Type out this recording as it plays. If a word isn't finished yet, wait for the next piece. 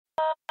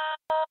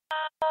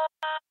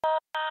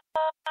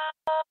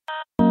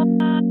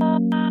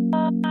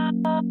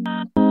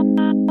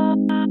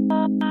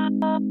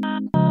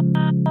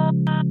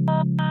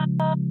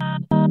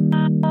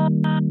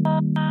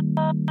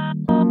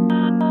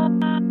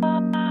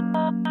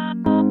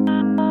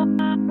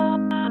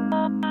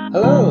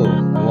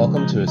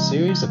welcome to a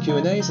series of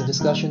Q&As and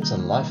discussions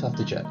on life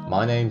after JET.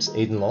 My name's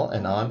Aidan Law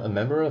and I'm a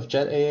member of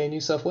JET AA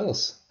New South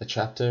Wales, a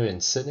chapter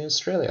in Sydney,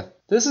 Australia.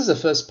 This is the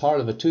first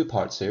part of a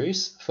two-part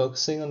series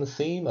focusing on the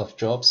theme of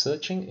job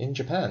searching in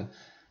Japan,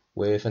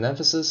 with an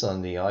emphasis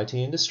on the IT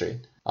industry.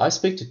 I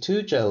speak to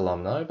two JET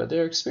alumni about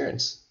their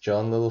experience.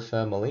 John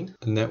Littlefair-Moline,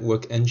 a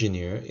network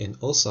engineer in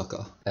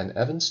Osaka, and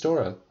Evan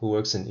Storer, who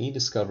works in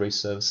e-discovery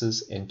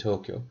services in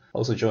Tokyo.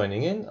 Also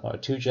joining in are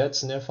two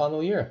JETs in their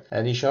final year,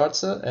 Andy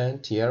Shartza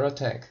and Tiara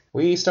Tank.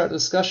 We start the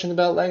discussion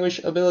about language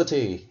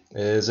ability.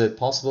 Is it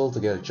possible to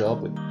get a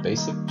job with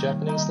basic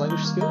Japanese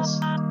language skills?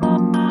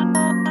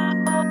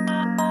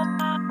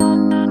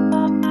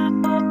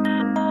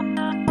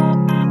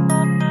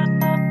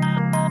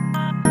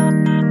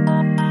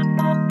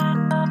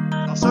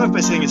 I'll start off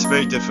by saying it's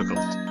very difficult.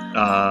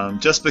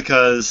 Just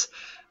because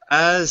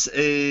as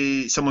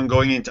someone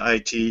going into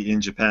IT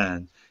in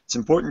Japan, it's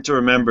important to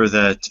remember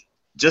that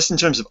just in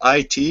terms of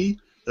IT,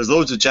 there's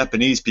loads of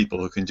Japanese people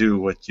who can do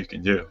what you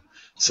can do.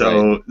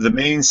 So the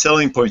main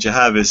selling point you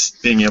have is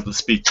being able to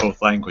speak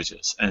both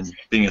languages and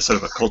being a sort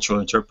of a cultural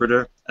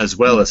interpreter as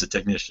well as a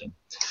technician.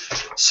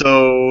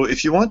 So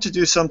if you want to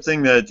do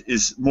something that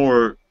is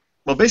more,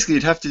 well, basically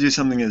you'd have to do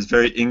something that's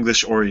very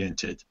English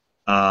oriented,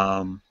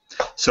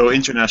 so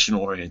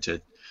international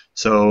oriented.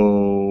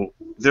 So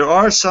there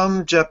are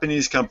some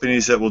Japanese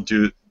companies that will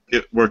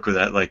work with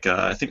that, like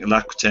I think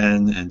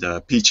Rakuten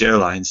and Peach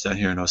Airlines down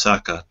here in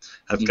Osaka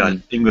have got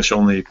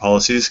English-only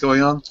policies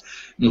going on.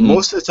 But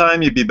most of the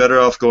time, you'd be better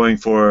off going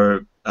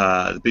for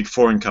the big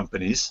foreign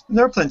companies, and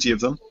there are plenty of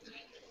them.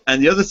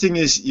 And the other thing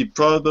is you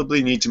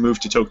probably need to move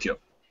to Tokyo.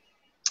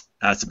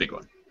 That's a big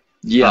one.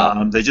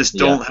 Yeah. They just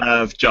don't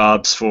have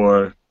jobs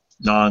for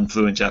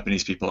non-fluent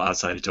Japanese people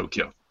outside of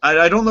Tokyo.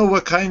 I don't know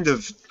what kind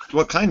of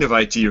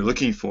IT you're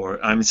looking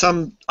for. I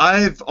mean,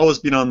 I've always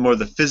been on more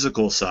the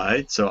physical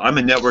side, so I'm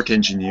a network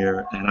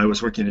engineer, and I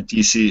was working at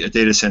DC, a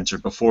data center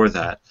before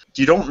that.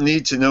 You don't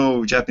need to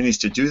know Japanese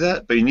to do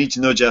that, but you need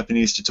to know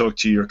Japanese to talk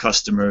to your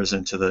customers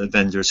and to the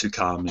vendors who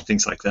come and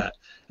things like that.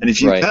 And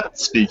if you can't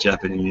speak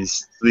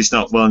Japanese, at least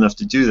not well enough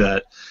to do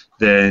that,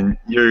 then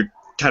you're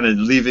kind of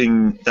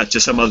leaving that to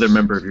some other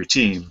member of your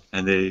team,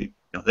 and they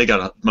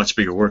got a much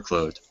bigger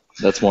workload.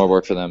 That's more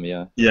work for them,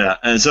 yeah. Yeah,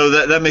 and so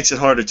that makes it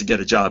harder to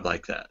get a job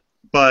like that.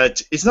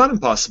 But it's not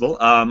impossible.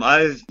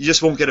 You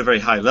just won't get a very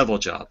high-level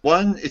job.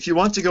 One, if you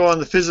want to go on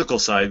the physical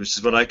side, which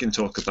is what I can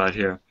talk about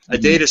here, a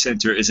data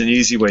center is an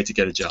easy way to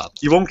get a job.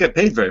 You won't get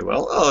paid very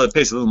well. Oh, it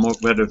pays a little more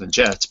better than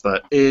jets,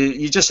 but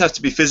you just have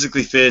to be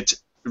physically fit,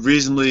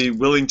 reasonably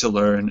willing to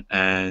learn,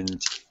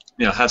 and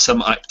have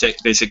some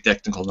basic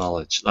technical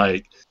knowledge.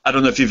 Like, I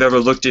don't know if you've ever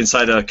looked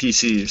inside a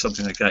PC or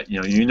something like that.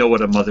 You know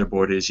what a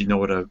motherboard is. You know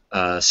what a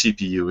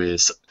CPU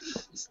is.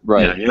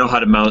 Right. You know how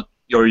to mount,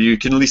 or you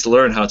can at least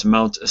learn how to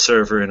mount a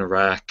server in a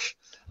rack.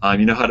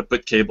 You know how to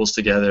put cables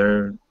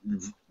together,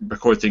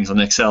 record things on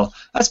Excel.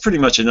 That's pretty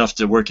much enough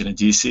to work in a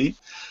DC,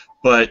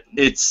 but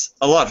it's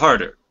a lot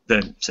harder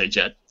than, say,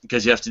 JET,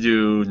 because you have to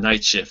do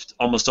night shift.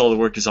 Almost all the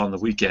work is on the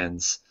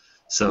weekends.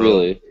 So,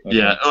 really? Okay.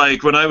 Yeah,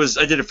 like when I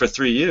did it for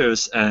 3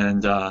 years,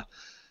 and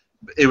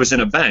it was in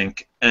a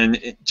bank,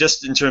 and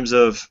just in terms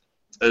of,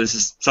 this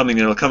is something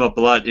that will come up a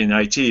lot in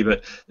IT,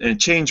 but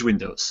change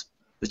windows.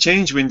 The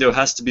change window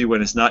has to be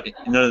when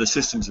none of the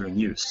systems are in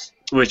use,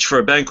 which for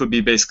a bank would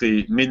be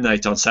basically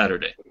midnight on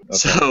Saturday. Okay.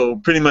 So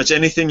pretty much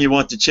anything you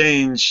want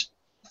to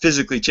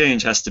physically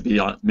change, has to be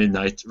around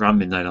midnight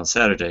on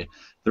Saturday.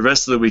 The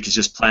rest of the week is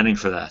just planning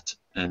for that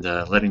and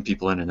letting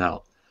people in and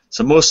out.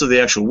 So most of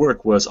the actual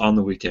work was on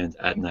the weekend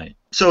at night.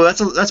 So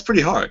that's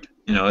pretty hard.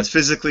 It's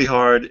physically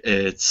hard.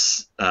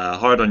 It's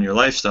hard on your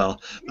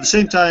lifestyle. But at the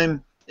same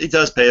time, it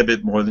does pay a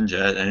bit more than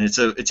JET, and it's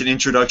an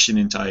introduction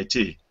into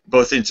IT,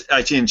 both in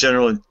IT in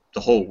general in the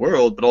whole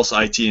world, but also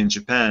IT in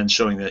Japan,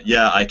 showing that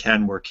I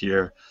can work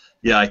here.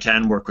 Yeah, I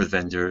can work with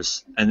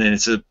vendors, and then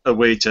it's a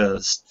way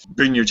to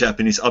bring your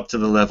Japanese up to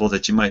the level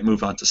that you might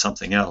move on to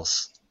something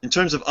else. In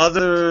terms of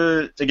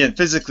other, again,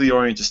 physically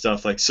oriented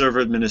stuff like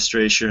server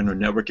administration or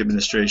network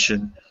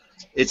administration,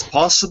 it's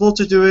possible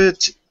to do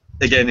it,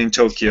 again, in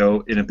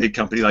Tokyo, in a big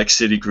company like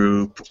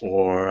Citigroup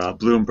or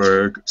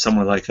Bloomberg,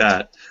 somewhere like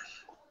that.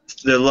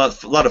 There are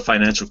a lot of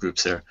financial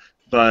groups there,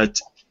 but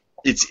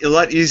it's a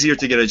lot easier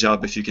to get a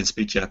job if you can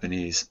speak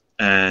Japanese,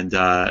 and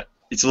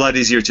it's a lot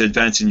easier to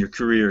advance in your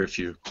career if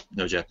you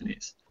know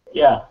Japanese.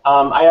 Yeah,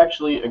 I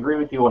actually agree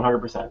with you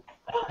 100%.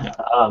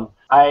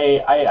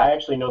 I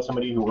actually know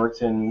somebody who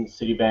works in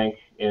Citibank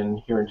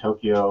here in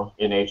Tokyo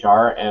in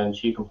HR, and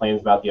she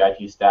complains about the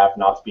IT staff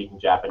not speaking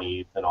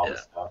Japanese and all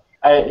this stuff.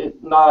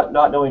 Not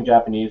knowing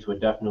Japanese would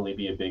definitely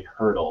be a big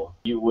hurdle.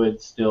 You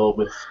would still,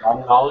 with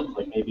strong knowledge,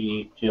 like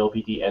maybe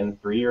JLPT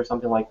N3 or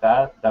something like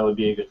that, that would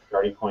be a good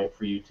starting point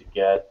for you to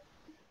get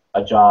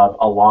a job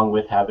along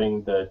with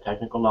having the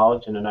technical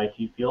knowledge in an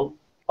IT field.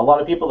 A lot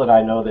of people that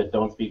I know that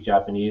don't speak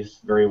Japanese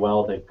very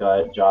well that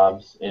got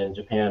jobs in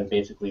Japan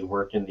basically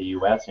worked in the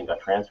US and got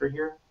transferred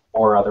here,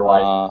 or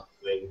otherwise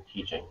doing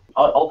teaching.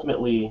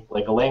 Ultimately,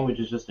 like, a language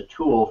is just a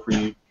tool for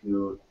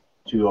you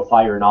to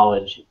apply your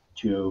knowledge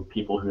to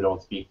people who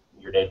don't speak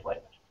your native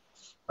language.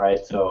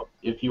 Right, so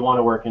if you want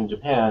to work in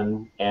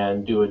Japan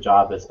and do a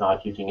job that's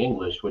not teaching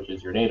English, which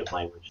is your native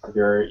language,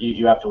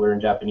 you have to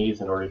learn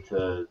Japanese in order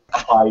to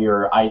apply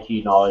your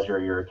IT knowledge or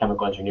your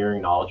chemical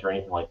engineering knowledge or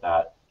anything like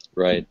that.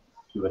 Right.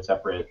 To a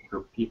separate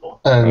group of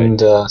people.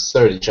 And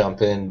sorry to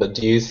jump in, but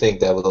do you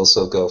think that would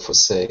also go for,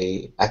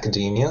 say,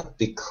 academia?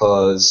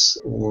 Because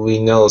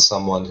we know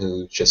someone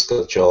who just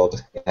got a job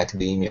in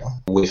academia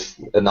with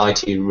an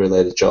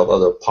IT-related job,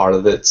 although part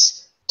of it's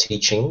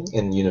teaching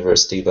in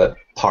university, but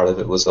part of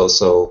it was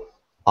also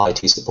IT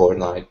support,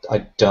 and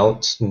I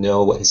don't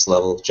know what his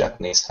level of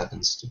Japanese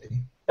happens to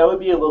be. That would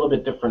be a little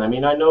bit different. I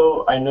mean, I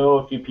know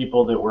a few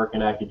people that work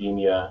in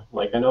academia.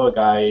 Like, I know a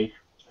guy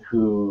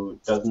who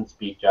doesn't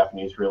speak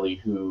Japanese really,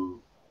 who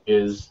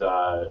is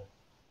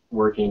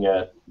working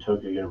at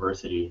Tokyo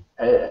University.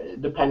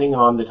 Depending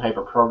on the type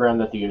of program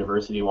that the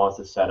university wants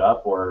to set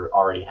up or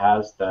already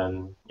has,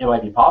 then it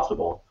might be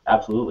possible,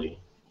 absolutely.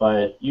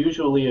 But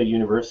usually a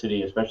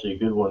university, especially a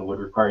good one, would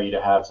require you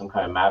to have some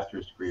kind of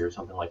master's degree or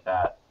something like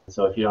that.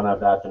 So if you don't have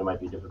that, then it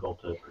might be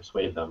difficult to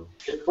persuade them.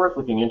 It's worth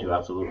looking into,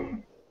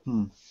 absolutely.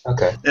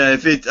 Okay. Yeah,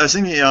 I was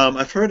thinking,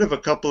 I've heard of a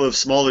couple of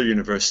smaller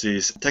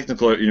universities,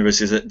 technical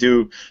universities that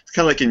do, it's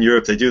kind of like in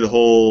Europe, they do the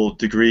whole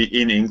degree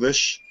in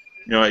English.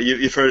 You know,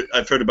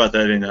 I've heard about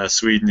that in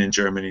Sweden and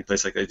Germany,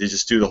 places like that. They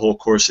just do the whole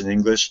course in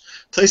English.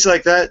 Places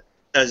like that,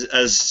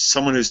 as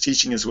someone who's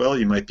teaching as well,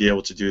 you might be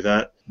able to do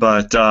that.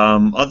 But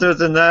other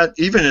than that,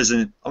 even as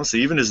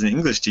an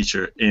English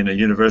teacher in a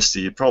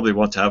university, you probably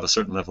want to have a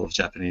certain level of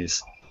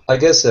Japanese. I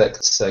guess that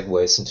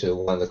segues into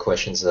one of the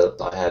questions that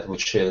I had,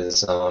 which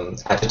is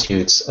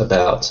attitudes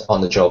about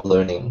on-the-job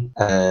learning,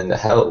 and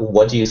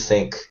what do you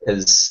think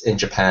is in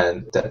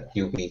Japan that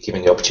you'll be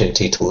given the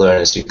opportunity to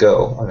learn as you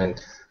go? I mean,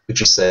 would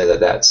you say that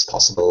that's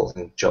possible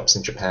in jobs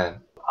in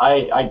Japan?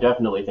 I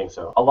definitely think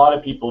so. A lot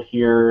of people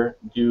here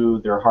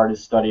do their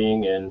hardest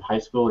studying in high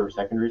school or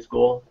secondary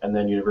school, and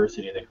then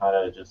university they kind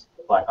of just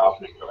slack off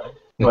and enjoy it.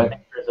 So I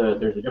think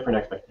there's a different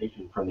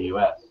expectation from the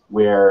U.S.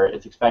 where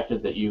it's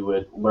expected that you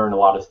would learn a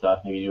lot of stuff,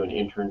 maybe do an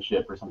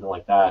internship or something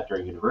like that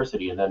during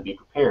university, and then be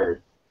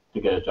prepared to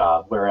get a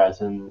job.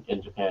 Whereas in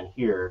Japan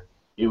here,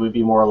 it would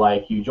be more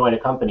like you join a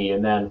company,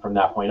 and then from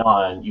that point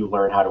on, you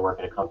learn how to work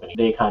in a company.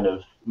 They kind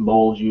of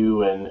mold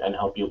you and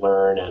help you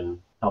learn and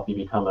help you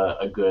become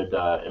a good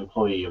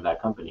employee of that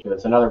company.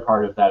 Because another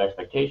part of that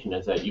expectation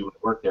is that you would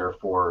work there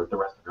for the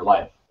rest of your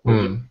life,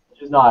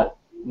 which is not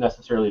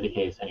necessarily the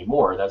case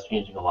anymore. That's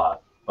changing a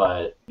lot.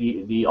 But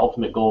the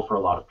ultimate goal for a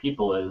lot of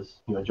people is,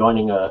 you know,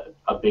 joining a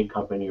big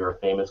company or a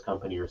famous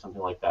company or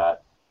something like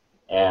that,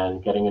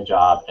 and getting a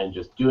job and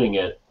just doing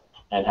it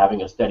and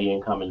having a steady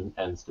income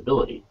and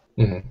stability.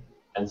 Mm-hmm.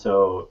 And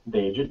so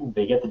they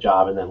get the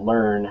job and then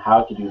learn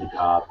how to do the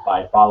job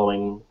by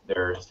following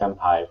their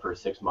senpai for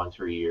 6 months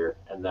or a year,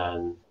 and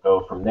then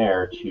go from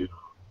there to,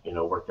 you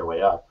know, work their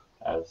way up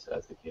as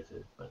the case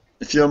is. But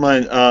if you don't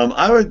mind,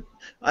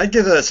 I'd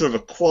give that sort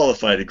of a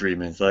qualified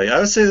agreement. Like, I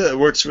would say that it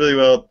works really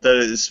well. That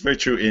is very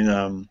true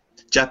in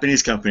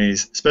Japanese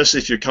companies, especially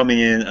if you're coming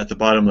in at the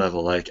bottom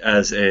level, like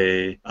as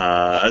a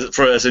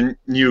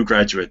new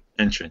graduate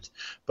entrant.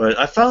 But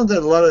I found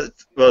that a lot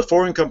of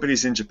foreign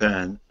companies in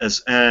Japan,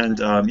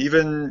 and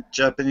even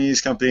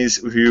Japanese companies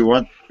who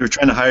are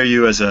trying to hire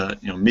you as a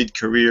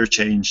mid-career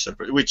change,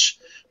 which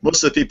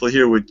most of the people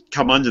here would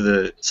come under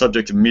the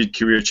subject of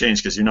mid-career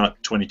change because you're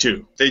not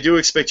 22. They do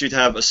expect you to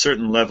have a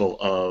certain level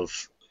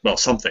of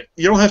something.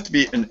 You don't have to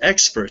be an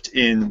expert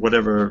in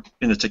whatever,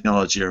 in the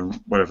technology or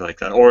whatever like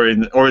that, or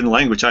in the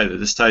language either.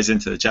 This ties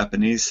into the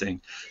Japanese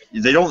thing.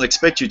 They don't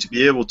expect you to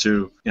be able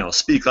to,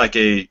 speak like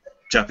a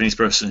Japanese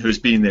person who's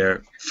been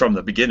there from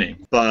the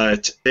beginning,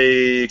 but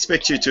they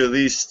expect you to at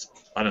least,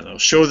 I don't know,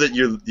 show that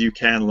you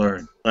can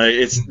learn. Like,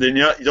 you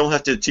don't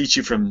have to teach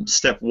you from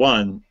step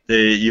one.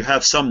 You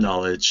have some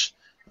knowledge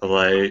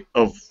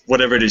of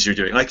whatever it is you're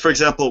doing. Like, for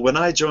example, when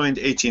I joined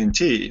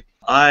AT&T,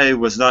 I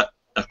was not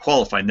a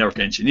qualified network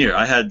engineer.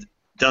 I had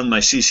done my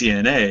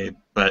CCNA,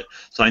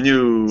 so I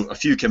knew a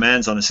few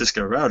commands on a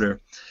Cisco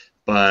router,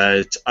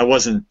 but I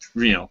wasn't,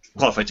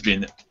 qualified to be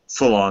a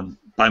full-on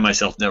by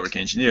myself network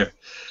engineer.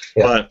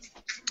 Yeah. But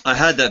I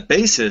had that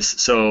basis,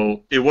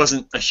 so it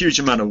wasn't a huge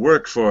amount of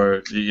work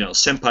for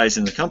senpais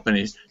in the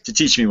company to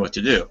teach me what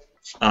to do.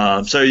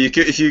 So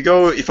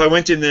if I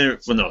went in there,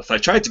 if I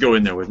tried to go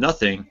in there with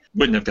nothing,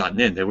 wouldn't have gotten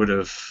in. It would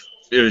have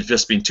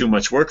just been too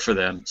much work for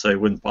them, so they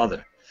wouldn't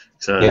bother.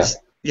 So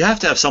you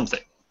have to have something,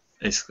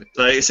 basically.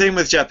 Like, same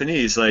with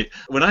Japanese. Like,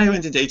 when I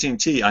went into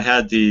AT&T, I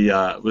had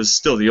was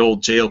still the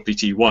old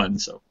JLPT-1,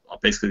 so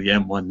basically the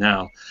M1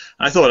 now.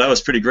 I thought I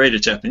was pretty great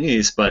at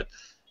Japanese, but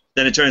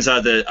then it turns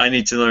out that I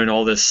need to learn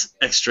all this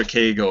extra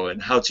keigo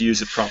and how to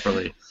use it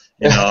properly.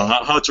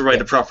 How to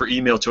write a proper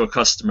email to a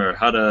customer,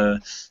 how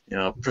to,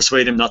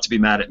 persuade him not to be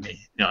mad at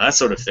me, that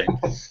sort of thing.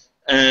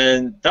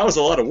 And that was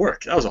a lot of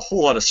work. That was a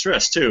whole lot of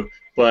stress too.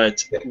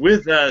 But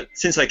with that,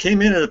 since I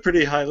came in at a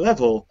pretty high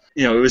level,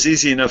 it was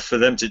easy enough for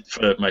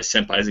my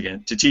senpais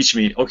again, to teach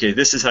me, okay,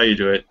 this is how you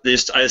do it.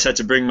 I just had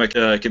to bring my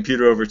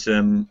computer over to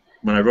them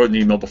when I wrote an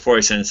email before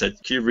I sent it,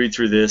 said, can you read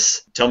through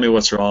this, tell me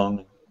what's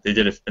wrong? They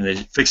did it, and they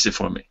fixed it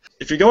for me.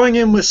 If you're going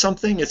in with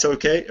something, it's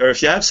okay. Or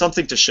if you have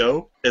something to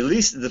show, at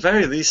the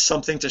very least,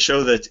 something to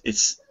show that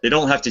they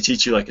don't have to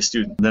teach you like a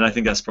student. Then I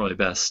think that's probably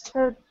best.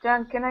 So,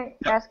 John, can I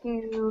ask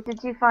you,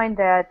 did you find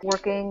that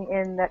working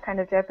in that kind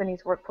of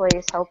Japanese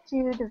workplace helped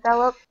you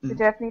develop the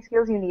Japanese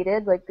skills you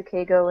needed, like the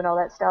Keigo and all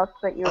that stuff,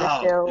 but you were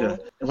still... Yeah.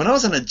 When I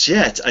was on a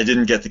jet, I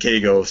didn't get the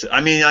Keigo.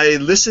 I mean,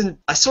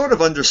 I sort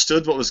of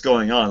understood what was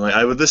going on. Like,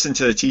 I would listen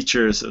to the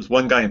teachers. There was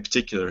one guy in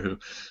particular who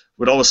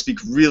would always speak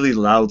really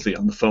loudly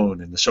on the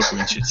phone in the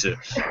Shokuin Shitsu.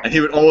 And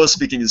he would always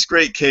speak in this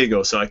great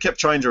Keigo, so I kept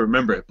trying to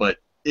remember it, but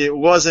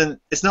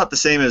it's not the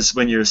same as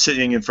when you're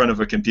sitting in front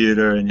of a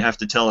computer and you have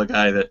to tell a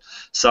guy that,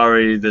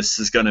 sorry, this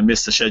is going to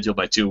miss the schedule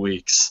by 2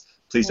 weeks.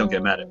 Please don't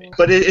get mad at me.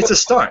 But it's a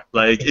start.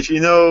 Like, if you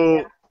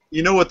know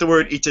what the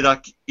word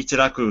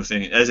itadaku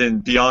thing, as in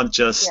beyond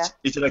just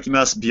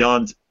itadakimasu,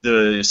 beyond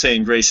the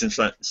saying grace in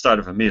start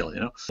of a meal,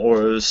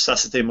 or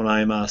sasete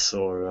moraimasu,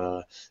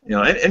 or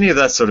any of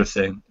that sort of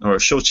thing, or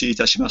shochi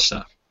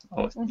itashimashita.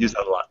 I'll use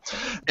that a lot.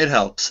 It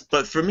helps.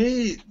 But for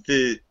me,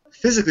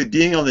 physically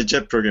being on the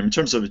JET program in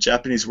terms of a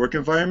Japanese work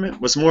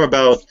environment was more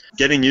about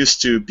getting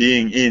used to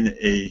being in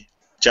a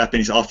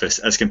Japanese office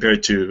as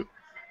compared to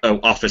an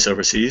office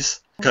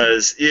overseas.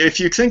 Because if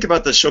you think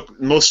about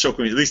most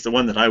Shokuin, at least the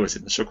one that I was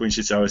in, the Shokuin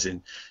Shitsu I was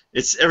in,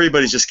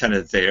 everybody's just kind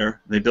of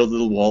there. They build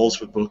little walls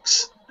with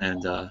books,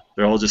 and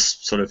they're all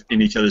just sort of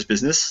in each other's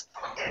business.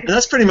 And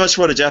that's pretty much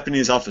what a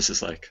Japanese office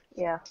is like.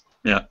 Yeah.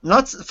 Yeah.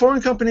 Not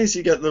foreign companies,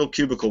 you get little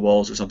cubicle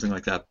walls or something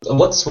like that.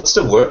 What's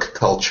the work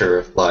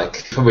culture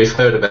like? We've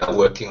heard about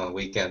working on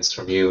weekends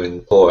from you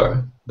and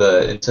Thor,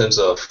 but in terms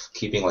of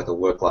keeping like a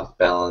work-life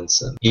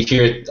balance, and you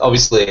hear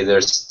obviously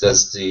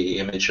there's the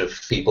image of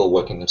people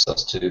working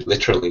themselves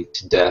literally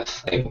to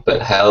death.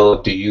 But how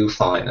do you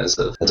find as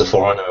a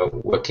foreigner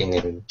working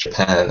in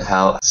Japan?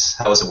 How is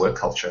the work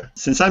culture?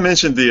 Since I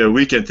mentioned the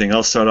weekend thing,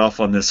 I'll start off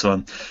on this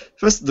one.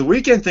 First, the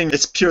weekend thing,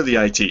 it's purely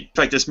IT. In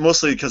fact, it's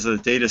mostly because of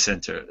the data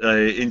center.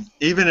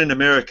 Even in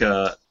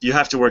America, you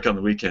have to work on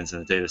the weekends in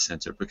the data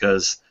center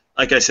because,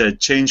 like I said,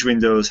 change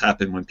windows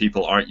happen when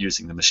people aren't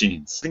using the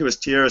machines. I think it was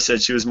Tiara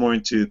said she was more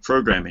into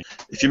programming.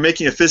 If you're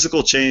making a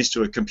physical change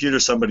to a computer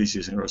somebody's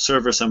using or a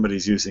server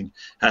somebody's using,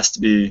 has to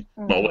be,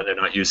 well, when they're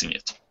not using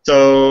it.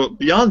 So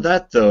beyond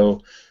that,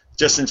 though,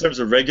 just in terms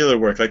of regular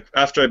work, like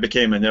after I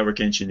became a network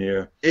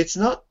engineer, it's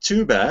not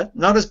too bad.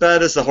 Not as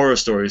bad as the horror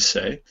stories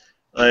say.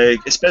 Like,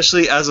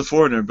 especially as a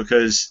foreigner,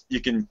 because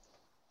you can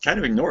kind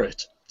of ignore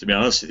it, to be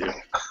honest with you.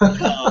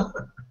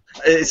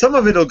 Some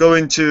of it will go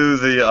into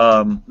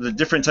the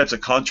different types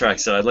of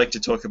contracts that I'd like to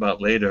talk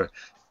about later,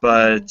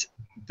 but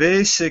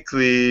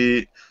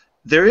basically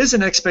there is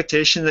an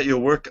expectation that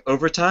you'll work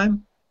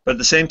overtime, but at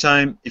the same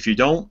time, if you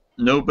don't,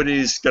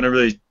 nobody's going to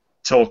really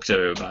talk to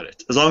you about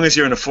it, as long as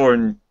you're in a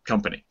foreign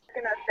company. It's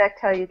going to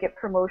affect how you get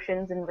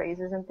promotions and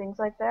raises and things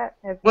like that?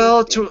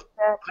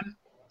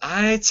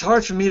 It's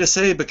hard for me to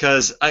say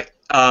because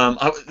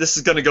this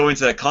is going to go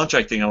into that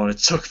contract thing I wanted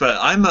to talk about.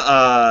 I'm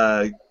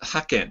a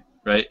haken,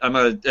 right? I'm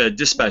a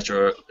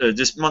dispatcher,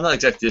 well, not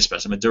exactly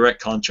dispatch. I'm a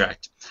direct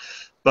contract.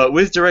 But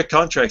with direct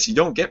contracts, you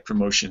don't get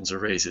promotions or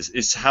raises.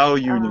 It's how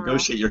you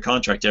negotiate your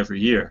contract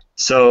every year.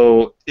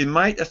 So it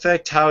might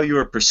affect how you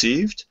are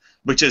perceived,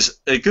 which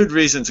is a good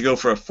reason to go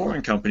for a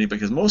foreign company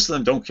because most of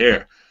them don't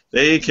care.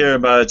 They care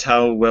about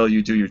how well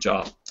you do your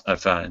job, I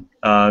find.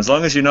 As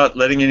long as you're not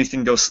letting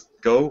anything go,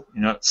 you're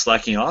not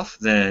slacking off,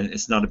 then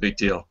it's not a big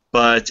deal.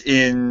 But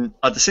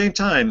at the same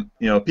time,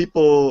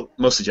 people,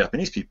 mostly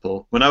Japanese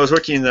people, when I was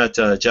working in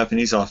that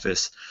Japanese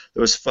office,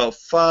 there was about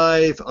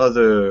 5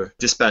 other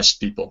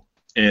dispatched people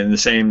in the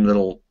same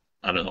little,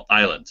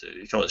 island.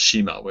 You call it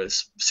Shima, where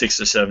it's 6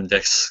 or 7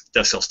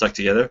 desks all stuck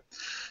together.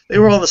 They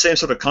were all the same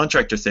sort of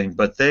contractor thing,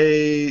 but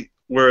they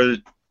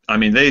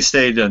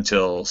stayed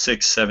until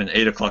 6, 7,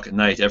 8 o'clock at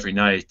night every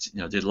night,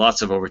 did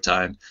lots of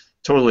overtime,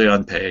 totally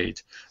unpaid,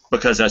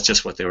 because that's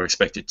just what they were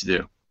expected to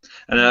do.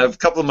 And a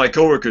couple of my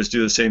coworkers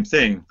do the same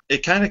thing.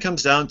 It kind of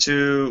comes down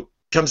to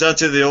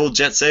the old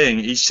JET saying,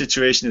 each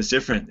situation is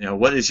different.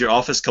 What is your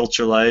office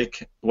culture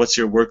like? What's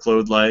your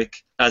workload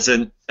like?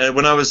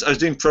 When I was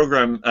doing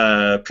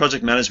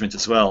project management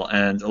as well,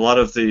 and a lot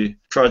of the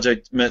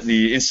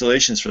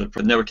installations for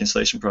the network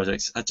installation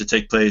projects had to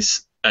take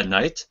place at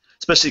night,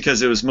 especially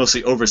because it was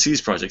mostly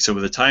overseas projects. So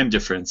with the time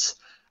difference,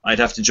 I'd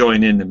have to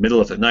join in the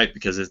middle of the night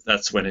because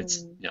that's when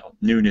it's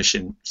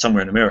noonish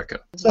somewhere in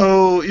America.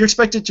 So you're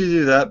expected to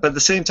do that, but at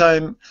the same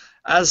time,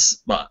 I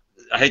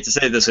hate to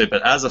say it this way,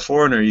 but as a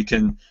foreigner, you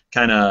can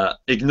kind of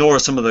ignore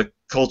some of the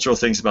cultural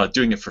things about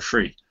doing it for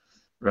free,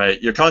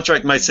 right? Your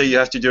contract might say you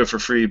have to do it for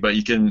free, but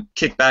you can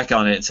kick back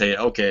on it and say,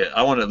 okay,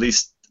 I want at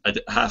least a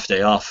half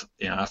day off,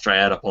 after I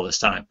add up all this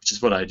time, which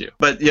is what I do.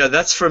 But yeah,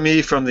 that's for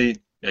me from the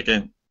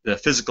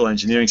physical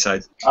engineering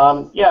side.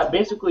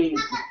 Basically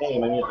the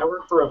same. I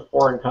work for a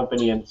foreign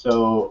company, and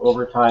so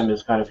overtime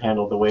is kind of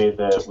handled the way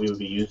that we would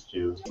be used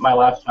to. My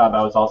last job,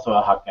 I was also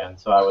a haken,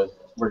 so I was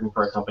working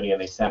for a company, and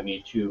they sent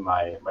me to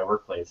my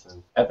workplace.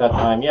 And at that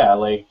time,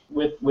 like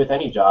with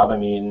any job,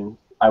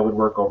 I would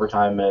work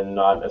overtime and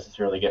not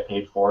necessarily get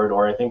paid for it.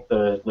 Or I think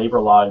the labor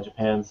law in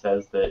Japan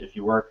says that if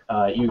you work,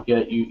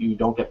 you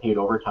don't get paid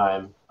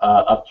overtime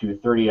up to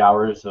 30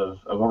 hours of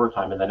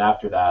overtime, and then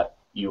after that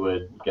you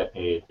would get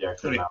paid the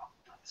extra amount.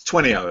 It's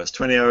 20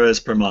 hours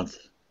per month.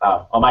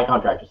 Well, my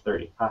contract is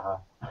 30.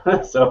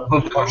 So,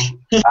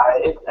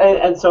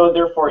 and so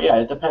therefore, yeah,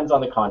 it depends on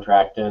the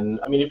contract. And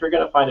I mean, if you're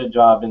going to find a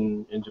job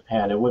in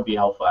Japan, it would be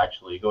helpful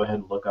actually. Go ahead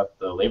and look up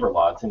the labor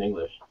law. It's in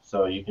English,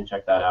 so you can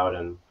check that out.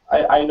 And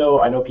I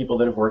know people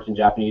that have worked in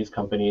Japanese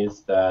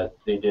companies that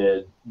they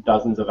did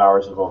dozens of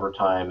hours of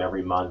overtime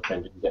every month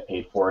and didn't get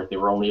paid for it. They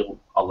were only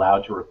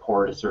allowed to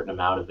report a certain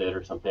amount of it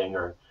or something,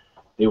 or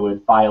they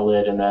would file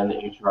it and then the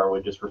HR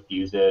would just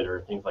refuse it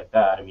or things like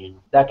that. I mean,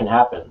 that can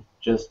happen.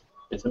 Just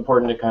it's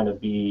important to kind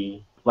of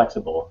be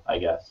flexible, I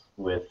guess,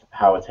 with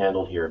how it's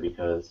handled here,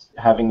 because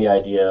having the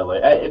idea,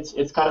 like,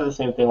 it's kind of the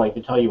same thing, like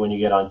they tell you when you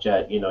get on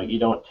jet, you know, you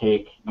don't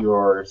take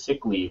your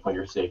sick leave when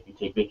you're sick, you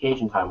take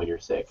vacation time when you're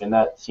sick, and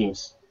that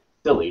seems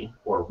silly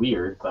or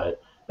weird, but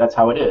that's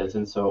how it is.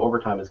 And so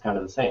overtime is kind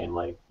of the same.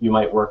 Like, you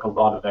might work a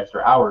lot of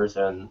extra hours,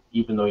 and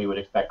even though you would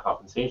expect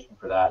compensation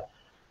for that,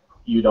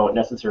 you don't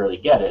necessarily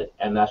get it,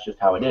 and that's just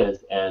how it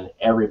is, and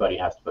everybody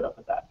has to put up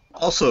with that.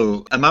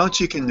 Also,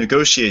 amount you can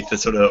negotiate the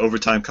sort of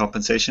overtime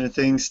compensation and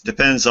things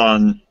depends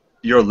on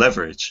your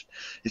leverage.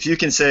 If you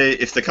can say,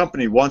 if the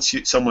company wants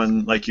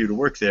someone like you to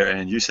work there,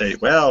 and you say,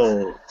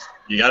 well,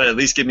 you got to at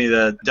least give me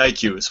the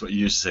daikyu, is what you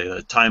used to say,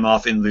 the time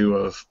off in lieu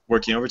of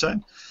working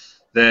overtime,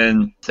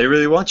 then if they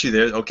really want you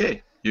there,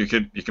 okay, you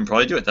can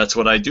probably do it. That's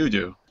what I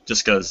do,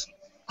 just because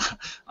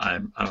I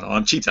don't know,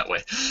 I'm cheap that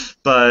way.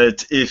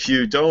 But if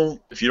you don't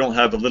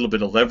have a little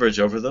bit of leverage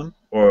over them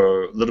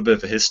or a little bit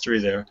of a history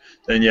there,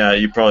 then yeah,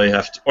 you probably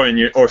have to,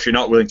 or if you're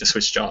not willing to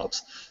switch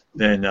jobs,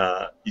 then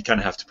you kind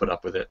of have to put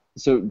up with it.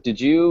 So did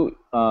you,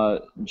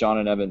 John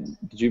and Evan,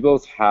 did you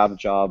both have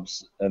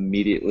jobs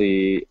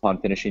immediately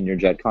upon finishing your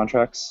JET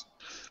contracts?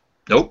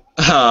 Nope.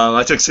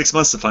 I took 6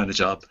 months to find a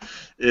job.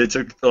 It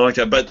took a long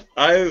time, but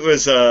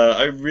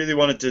I really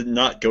wanted to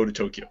not go to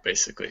Tokyo,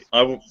 basically.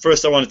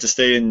 First I wanted to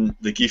stay in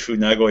the Gifu,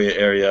 Nagoya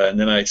area, and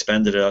then I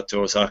expanded it out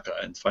to Osaka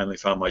and finally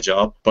found my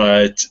job.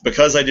 But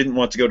because I didn't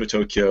want to go to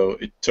Tokyo,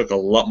 it took a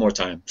lot more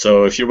time.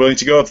 So if you're willing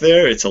to go up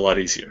there, it's a lot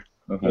easier.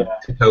 Okay. Yeah.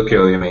 To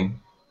Tokyo, you mean?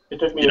 It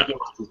took me a few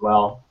months as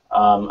well.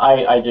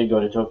 I did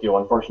go to Tokyo,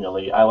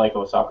 unfortunately. I like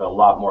Osaka a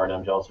lot more, and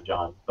I'm jealous of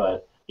John.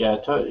 But yeah,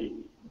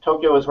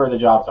 Tokyo is where the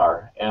jobs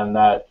are, and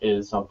that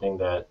is something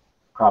that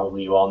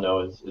probably you all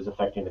know is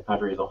affecting the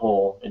country as a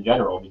whole in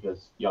general,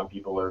 because young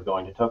people are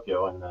going to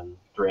Tokyo and then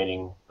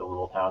draining the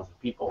little towns of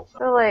people.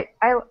 So like,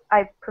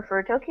 I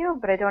prefer Tokyo,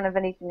 but I don't have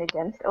anything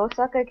against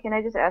Osaka. Can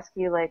I just ask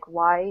you, like,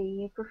 why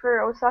you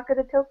prefer Osaka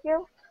to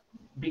Tokyo?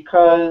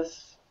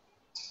 Because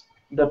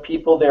the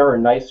people there are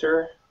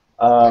nicer.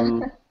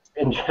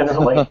 In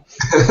general, like,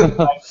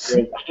 I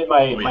did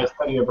my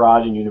study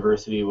abroad in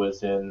university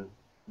was in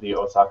the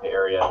Osaka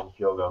area in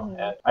Hyogo,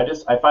 and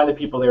I find the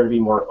people there to be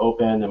more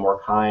open and more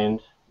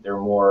kind. They're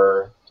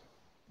more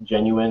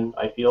genuine,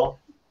 I feel.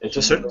 It's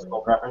just a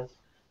personal preference.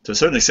 To a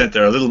certain extent,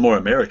 they're a little more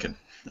American,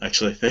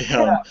 actually.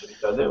 Yeah,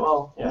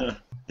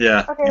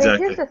 Okay,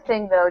 exactly. here's the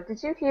thing, though.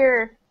 Did you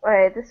hear,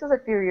 this was a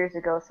few years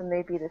ago, so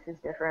maybe this is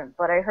different,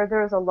 but I heard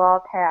there was a law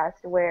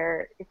passed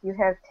where if you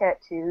have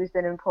tattoos,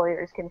 then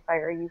employers can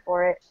fire you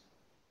for it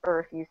or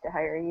refuse to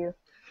hire you.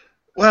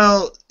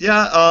 Well,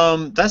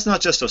 yeah, that's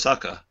not just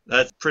Osaka.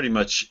 That's pretty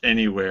much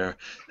anywhere.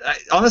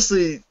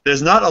 Honestly,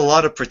 there's not a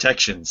lot of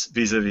protections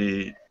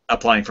vis-a-vis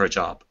applying for a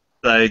job.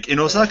 Like, in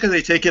Osaka,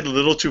 they take it a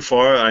little too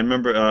far. I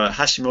remember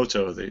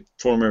Hashimoto, the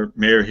former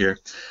mayor here,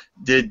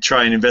 did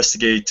try and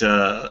investigate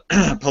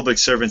public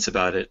servants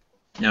about it,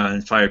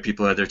 and fire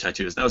people who had their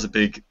tattoos. That was a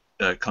big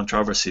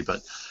controversy,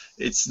 but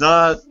it's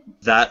not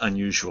that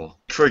unusual.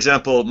 For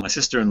example, my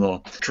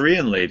sister-in-law,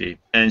 Korean lady,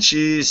 and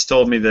she's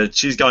told me that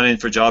she's gone in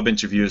for job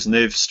interviews, and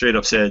they've straight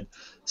up said,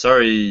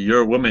 sorry,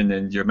 you're a woman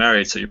and you're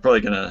married, so you're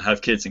probably going to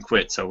have kids and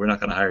quit, so we're not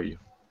going to hire you.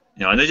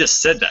 And they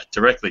just said that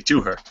directly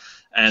to her.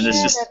 And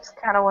it's just, that's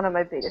kind of one of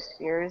my biggest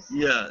fears.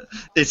 Yeah,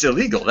 it's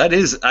illegal. That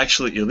is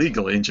actually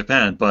illegal in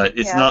Japan, but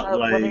it's not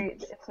like...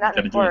 It's not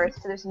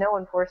enforced, so there's no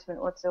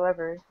enforcement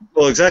whatsoever.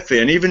 Well, exactly,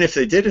 and even if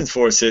they did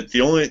enforce it,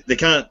 they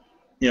can't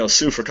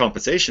sue for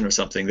compensation or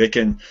something. They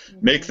can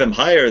make them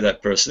hire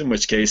that person, in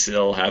which case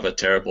they'll have a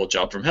terrible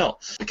job from hell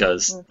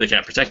because they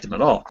can't protect them at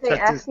all. If they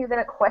ask you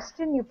that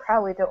question, you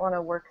probably don't want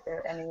to work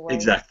there anyway.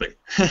 Exactly.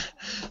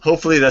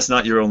 Hopefully that's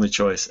not your only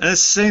choice. And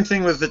it's the same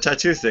thing with the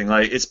tattoo thing.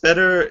 Like, it's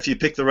better if you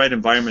pick the right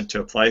environment to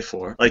apply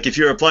for. Like, if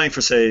you're applying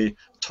for, say,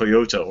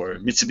 Toyota or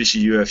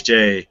Mitsubishi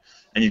UFJ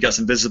and you've got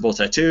some visible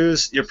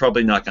tattoos, you're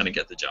probably not going to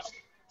get the job.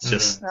 It's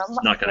just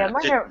not going to happen.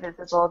 Mine aren't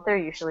visible. They're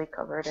usually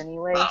covered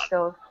anyway,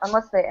 so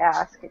unless they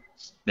ask.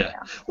 Yeah.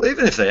 Well,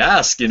 even if they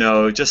ask,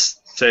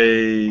 just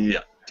say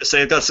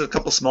I've got a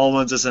couple small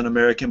ones as an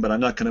American, but I'm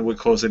not going to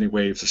cause any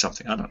waves or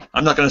something. I don't know.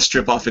 I'm not going to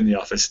strip off in the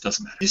office. It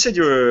doesn't matter. You said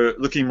you were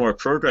looking more at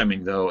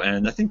programming, though,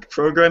 and I think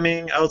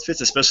programming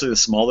outfits, especially the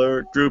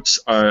smaller groups,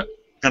 are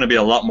going to be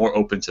a lot more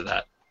open to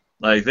that.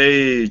 Like,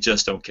 they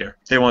just don't care.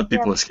 They want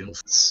people with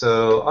skills.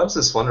 So I was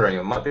just wondering,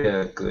 it might be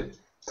a good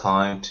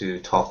time to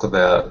talk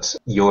about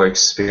your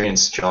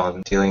experience,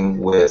 John, dealing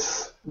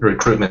with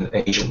recruitment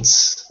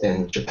agents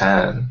in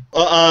Japan.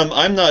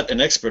 I'm not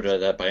an expert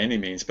at that by any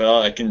means, but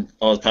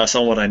I'll pass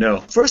on what I know.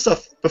 First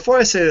off, before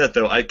I say that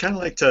though, I kind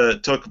of like to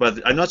talk about,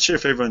 I'm not sure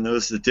if everyone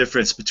knows the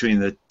difference between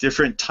the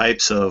different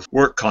types of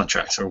work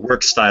contracts or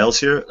work styles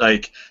here,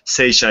 like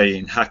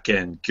seishain,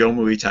 hakken,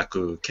 gyomu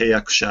itaku,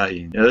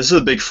 keiyakushain. This is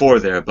a big four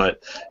there,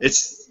 but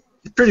it's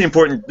pretty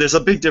important. There's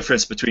a big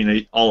difference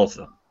between all of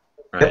them,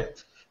 right? Yep.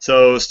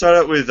 So start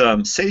out with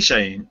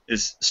seishain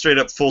is straight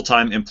up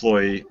full-time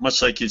employee,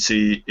 much like you'd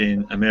see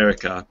in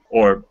America,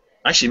 or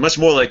actually much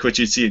more like what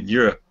you'd see in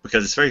Europe,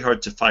 because it's very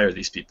hard to fire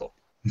these people.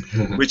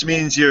 Which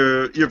means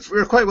you're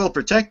quite well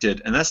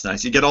protected, and that's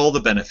nice. You get all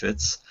the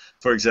benefits.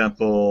 For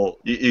example,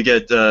 you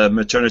get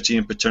maternity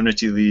and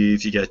paternity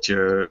leave. You get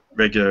your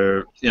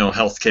regular,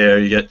 health care.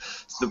 You get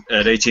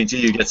at AT&T,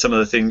 you get some of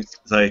the things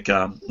like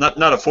not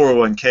a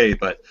 401k,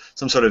 but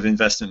some sort of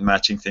investment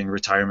matching thing,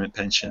 retirement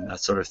pension,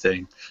 that sort of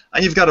thing.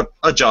 And you've got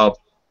a job.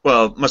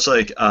 Well, much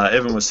like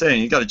Evan was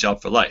saying, you got a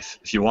job for life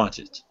if you want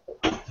it.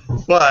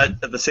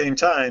 But at the same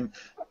time,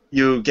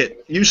 you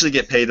usually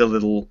get paid a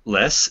little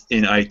less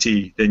in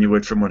IT than you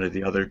would from one of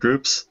the other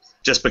groups,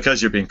 just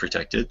because you're being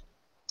protected.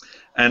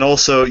 And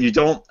also, you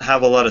don't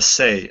have a lot of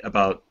say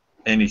about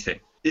anything.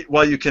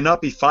 While you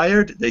cannot be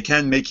fired, they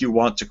can make you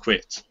want to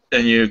quit.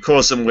 And you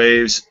cause some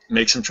waves,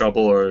 make some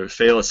trouble, or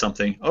fail at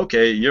something.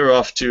 Okay, you're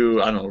off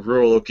to, I don't know,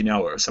 rural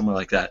Okinawa or somewhere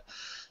like that.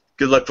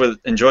 Good luck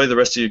enjoy the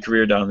rest of your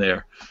career down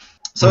there.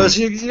 So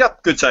you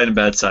got good side and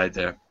bad side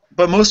there.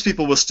 But most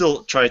people will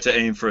still try to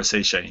aim for a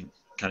seishain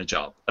kind of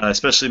job.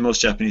 Especially most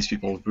Japanese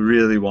people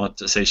really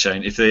want a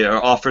seishain. If they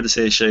are offered a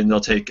seishain, they'll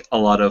take a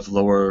lot of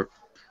lower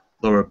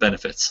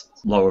benefits,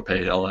 lower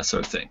pay, all that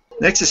sort of thing.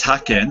 Next is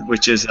hakken,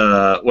 which is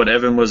what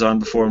Evan was on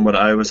before and what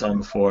I was on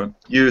before.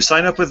 You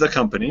sign up with a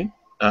company,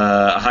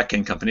 a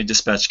hakken company,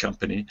 dispatch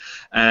company,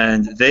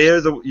 and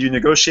you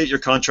negotiate your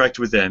contract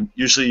with them.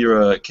 Usually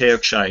you're a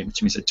keiyakushain,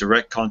 which means a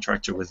direct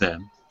contractor with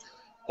them.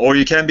 Or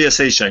you can be a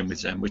seishain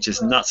with them, which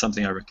is not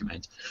something I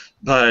recommend.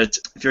 But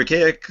if you're a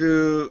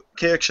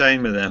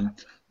keiyakushain with them,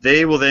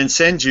 they will then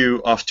send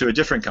you off to a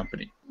different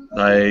company.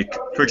 Like,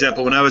 for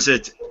example, when I was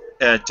at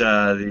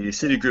the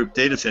Citigroup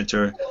data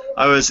center,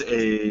 I was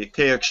a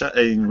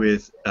keiyakushain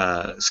with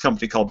this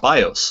company called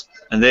BIOS,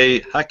 and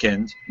they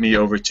hackenned me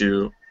over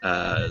to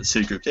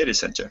Citigroup data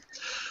center,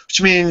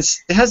 which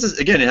means it has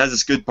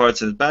its good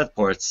parts and its bad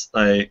parts.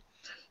 Like,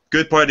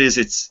 good part is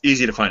it's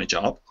easy to find a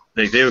job.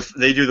 They do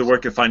the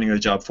work of finding a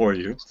job for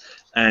you,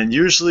 and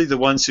usually the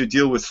ones who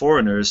deal with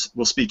foreigners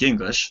will speak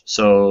English,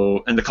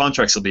 and the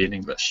contracts will be in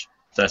English.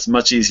 That's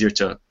much easier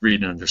to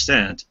read and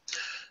understand.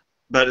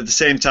 But at the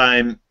same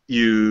time,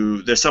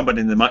 there's someone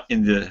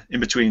in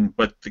between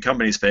what the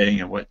company's paying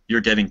and what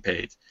you're getting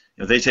paid.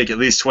 They take at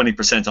least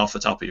 20% off the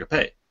top of your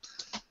pay.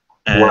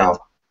 And wow.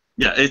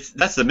 Yeah,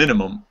 that's the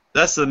minimum.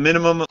 That's the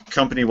minimum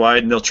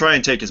company-wide, and they'll try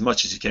and take as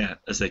much as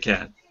they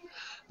can.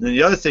 And then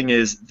the other thing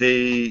is,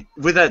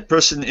 with that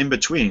person in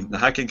between, the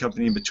hacken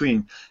company in between,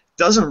 it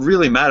doesn't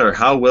really matter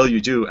how well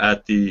you do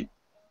at the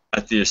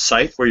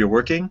site where you're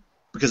working,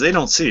 because they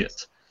don't see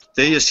it.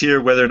 They just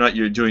hear whether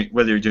you're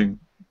doing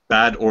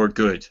bad or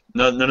good.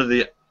 None of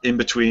the in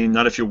between.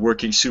 Not if you're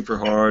working super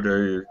hard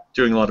or you're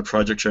doing a lot of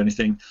projects or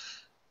anything.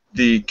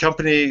 The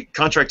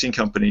contracting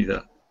company,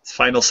 the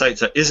final site,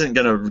 that isn't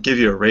going to give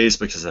you a raise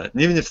because of that.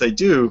 And even if they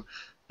do,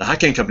 the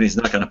hacking company is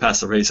not going to pass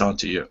the raise on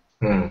to you.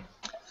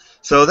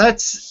 So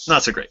that's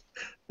not so great,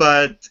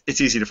 but it's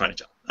easy to find a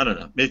job. I don't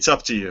know. It's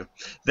up to you.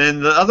 Then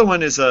the other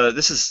one is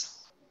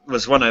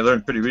was one I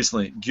learned pretty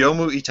recently,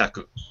 Gyomu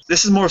Itaku.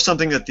 This is more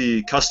something that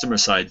the customer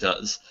side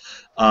does.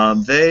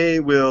 They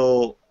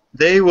will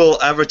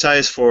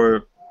advertise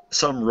for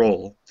some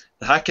role.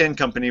 The hacken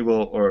company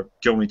or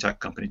Gyomu Itaku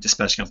company,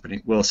 dispatch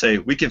company, will say,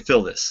 we can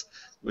fill this.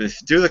 We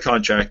do the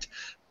contract,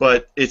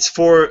 but it's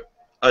for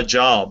a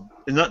job.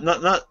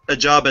 Not a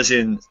job as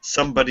in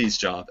somebody's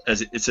job,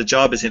 it's a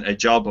job as in a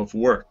job of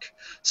work.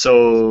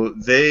 So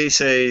they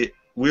say,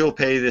 we'll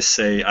pay this,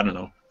 say, I don't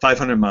know,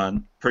 500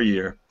 man per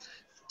year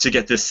to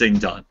get this thing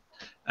done.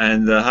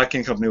 And the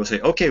hacking company will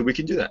say, okay, we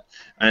can do that.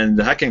 And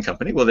the hacking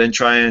company will then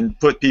try and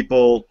put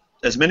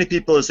as many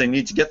people as they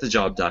need to get the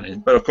job done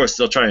in. But of course,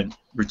 they'll try and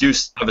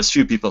have as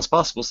few people as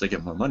possible so they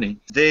get more money.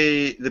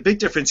 The big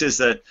difference is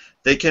that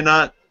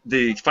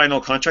the final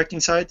contracting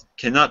side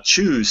cannot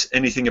choose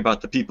anything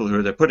about the people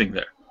who they're putting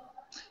there.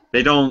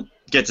 They don't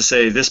get to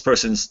say, this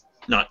person's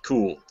not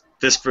cool,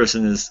 this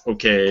person is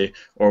okay,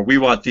 or we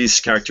want these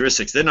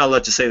characteristics. They're not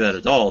allowed to say that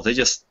at all. They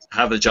just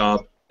have a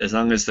job. As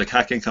long as the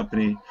hacking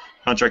company,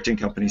 contracting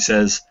company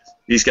says,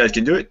 these guys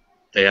can do it,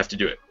 they have to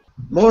do it.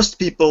 Most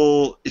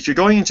people, if you're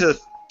going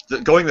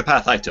the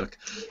path I took,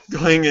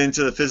 going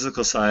into the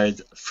physical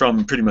side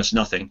from pretty much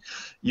nothing,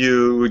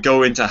 you would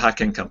go into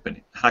hacken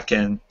company,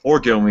 hacken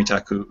or Gyomu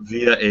Itaku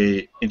via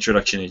a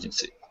introduction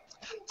agency.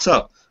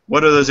 So,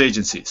 what are those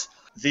agencies?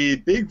 The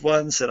big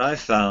ones that I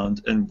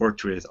found and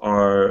worked with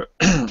are,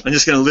 I'm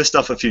just going to list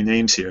off a few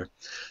names here.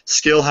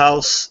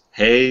 Skillhouse,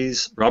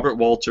 Hayes, Robert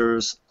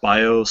Walters,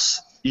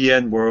 BIOS,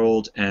 EN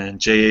World, and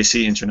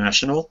JAC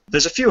International.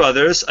 There's a few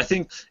others. I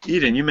think,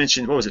 Eden, you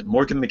mentioned, what was it,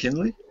 Morgan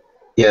McKinley?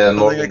 Yeah,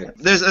 Morgan. Like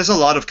there's a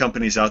lot of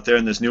companies out there,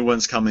 and there's new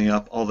ones coming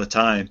up all the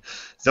time.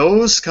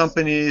 Those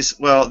companies,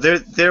 well,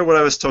 they're what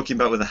I was talking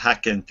about with the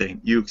Hacken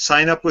thing. You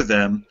sign up with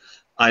them,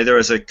 either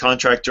as a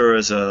contractor or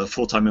as a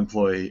full-time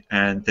employee,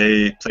 and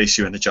they place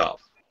you in a job.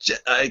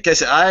 I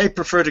guess I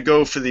prefer to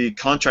go for the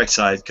contract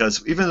side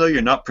because even though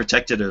you're not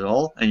protected at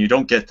all and you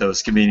don't get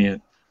those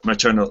convenient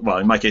maternal, well,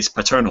 in my case,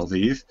 paternal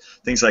leave,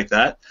 things like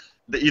that,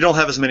 you don't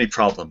have as many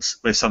problems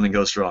if something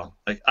goes wrong.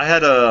 Like I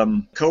had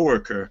a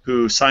coworker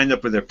who signed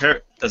up with their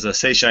parent as a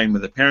Seishine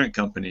with a parent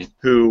company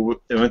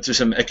who went through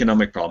some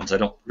economic problems. I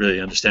don't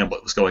really understand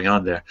what was going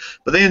on there,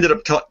 but they ended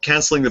up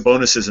canceling the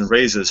bonuses and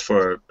raises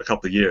for a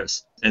couple of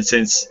years. And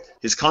since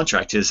his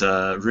contract, his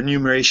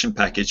remuneration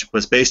package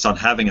was based on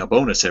having a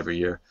bonus every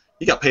year,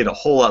 he got paid a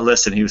whole lot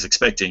less than he was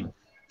expecting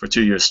for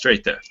 2 years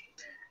straight there,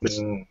 which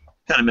kind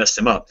of messed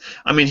him up.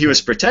 I mean, he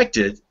was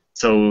protected,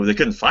 so they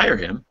couldn't fire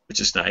him,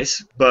 which is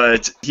nice.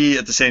 But he,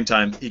 at the same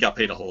time, he got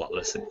paid a whole lot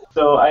less.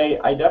 So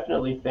I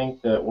definitely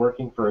think that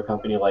working for a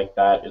company like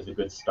that is a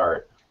good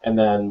start. And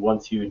then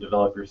once you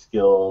develop your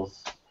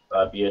skills,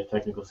 be it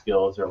technical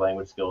skills or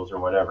language skills or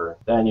whatever,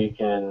 then you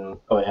can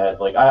go ahead.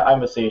 Like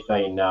I'm a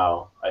Seishine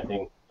now. I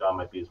think John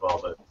might be as well.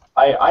 But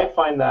I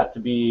find that to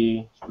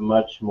be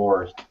much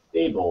more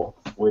stable,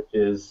 which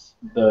is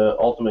the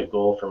ultimate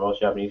goal for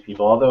most Japanese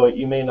people. Although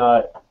you may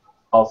not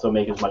also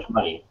make as much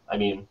money. I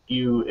mean,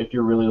 if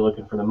you're really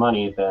looking for the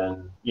money,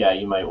 then yeah,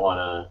 you might want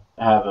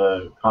to have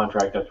a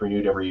contract that's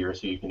renewed every year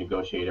so you can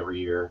negotiate every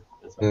year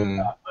and stuff like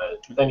that.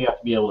 But then you have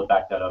to be able to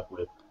back that up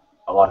with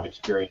a lot of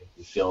experience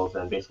and skills,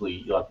 and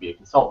basically you'll have to be a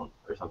consultant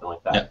or something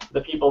like that. Yeah.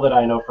 The people that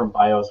I know from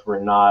BIOS were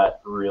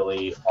not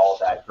really all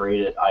that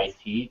great at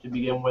IT to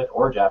begin with,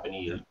 or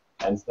Japanese.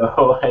 And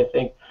so I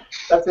think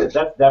that's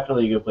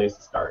definitely a good place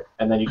to start.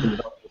 And then you can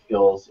develop your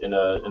skills in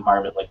an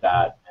environment like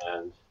that,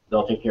 and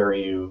they'll take care of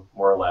you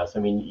more or less. I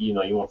mean, you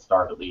won't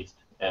starve at least.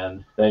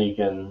 And then you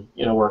can,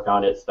 work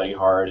on it, study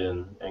hard,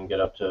 and get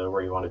up to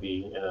where you want to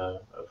be in a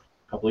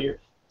couple of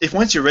years. If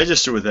once you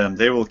register with them,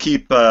 they will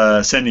keep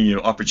sending you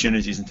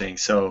opportunities and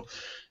things. So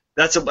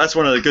that's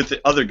one of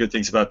the other good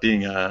things about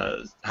being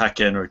a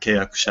Hacken or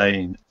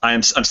Keiyakushain.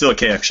 I'm still a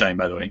Keiyakushain,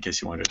 by the way, in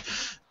case you wondered.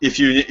 If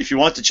you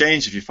want to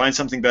change, if you find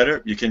something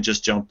better, you can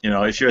just jump.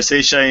 If you're a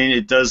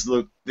Seishine,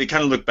 they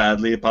kind of look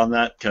badly upon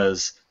that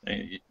because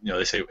they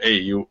say, hey,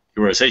 you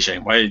were a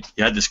Seishine. Why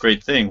you had this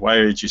great thing? Why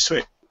did you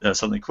switch?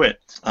 Suddenly quit.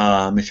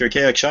 If you're a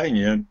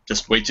Keiyakushain,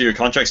 just wait till your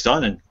contract's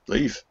done and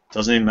leave.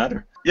 Doesn't even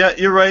matter. Yeah,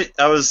 you're right.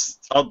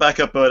 I'll back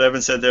up what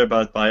Evan said there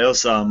about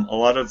BIOS. A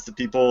lot of the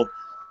people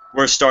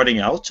were starting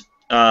out.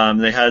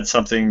 They had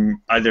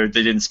something, either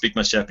they didn't speak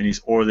much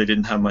Japanese or they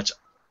didn't have much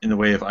in the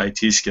way of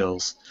IT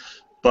skills.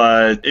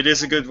 But it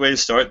is a good way to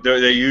start.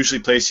 They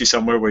usually place you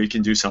somewhere where you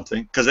can do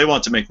something because they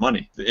want to make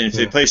money. And if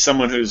they place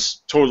someone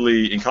who's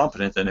totally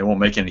incompetent, then they won't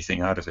make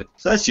anything out of it.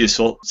 So that's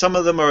useful. Some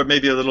of them are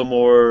maybe a little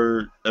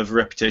more of a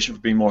reputation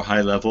for being more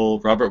high level.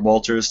 Robert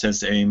Walters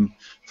tends to aim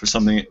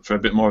for a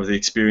bit more of the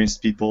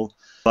experienced people.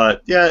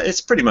 But yeah,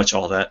 it's pretty much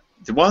all that.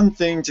 The one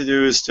thing to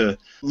do is to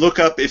look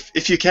up,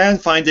 if you can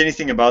find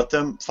anything about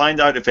them, find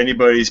out if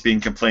anybody's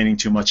been complaining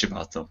too much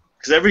about them.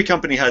 Because every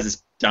company has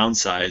its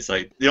downsides.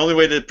 Like, the only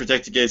way to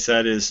protect against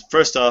that is,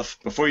 first off,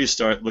 before you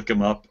start, look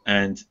them up.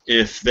 And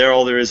if they're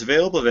all there is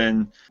available,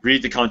 then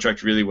read the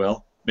contract really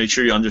well. Make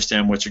sure you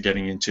understand what you're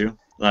getting into.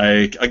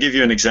 Like, I'll give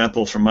you an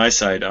example from my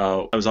side.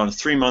 I was on a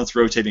 3-month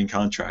rotating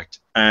contract.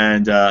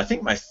 And I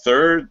think my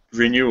third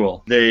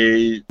renewal,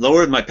 they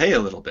lowered my pay a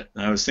little bit.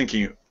 And I was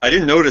thinking, I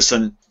didn't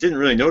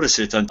really notice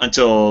it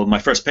until my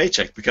first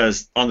paycheck,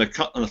 because on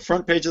the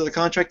front page of the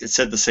contract, it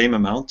said the same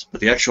amount,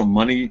 but the actual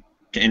money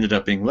ended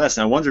up being less.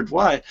 And I wondered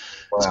why.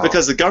 Wow. It's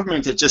because the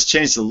government had just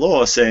changed the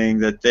law saying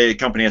that the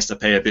company has to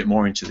pay a bit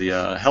more into the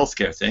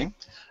healthcare thing.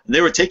 And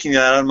they were taking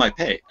that out of my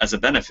pay as a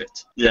benefit.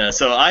 Yeah,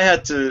 so I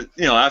had to,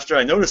 after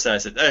I noticed that, I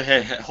said,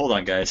 hey, hold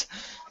on, guys.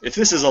 If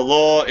this is a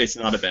law, it's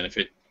not a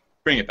benefit.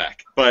 Bring it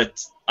back. But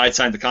I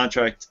signed the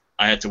contract.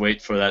 I had to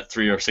wait for that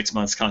 3 or 6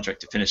 months contract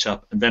to finish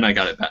up, and then I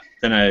got it back.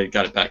 Then I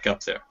got it back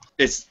up there.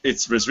 It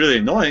was really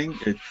annoying.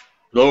 It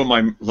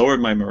lowered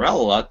my morale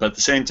a lot, but at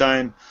the same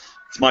time,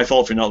 it's my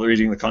fault for not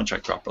reading the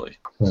contract properly.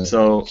 Right.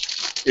 So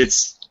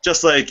it's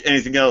just like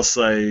anything else.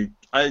 Like,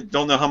 I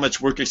don't know how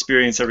much work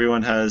experience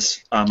everyone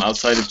has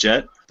outside of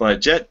JET,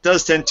 but JET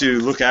does tend to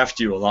look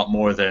after you a lot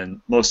more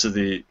than most of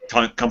the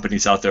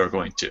companies out there are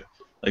going to.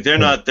 Like, they're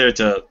not there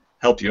to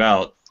help you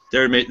out.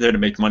 They're there to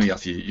make money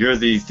off you. You're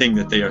the thing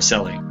that they are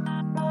selling.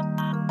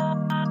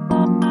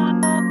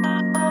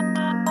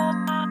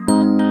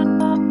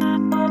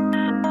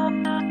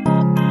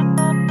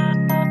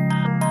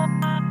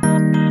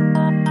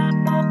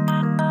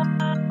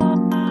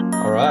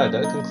 Alright,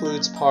 that concludes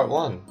concludes part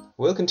 1.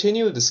 We'll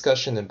continue a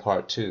discussion in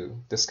part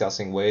 2,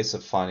 discussing ways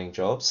of finding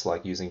jobs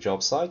like using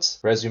job sites,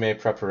 resume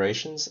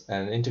preparations,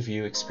 and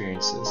interview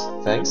experiences.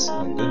 Thanks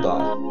and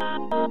goodbye.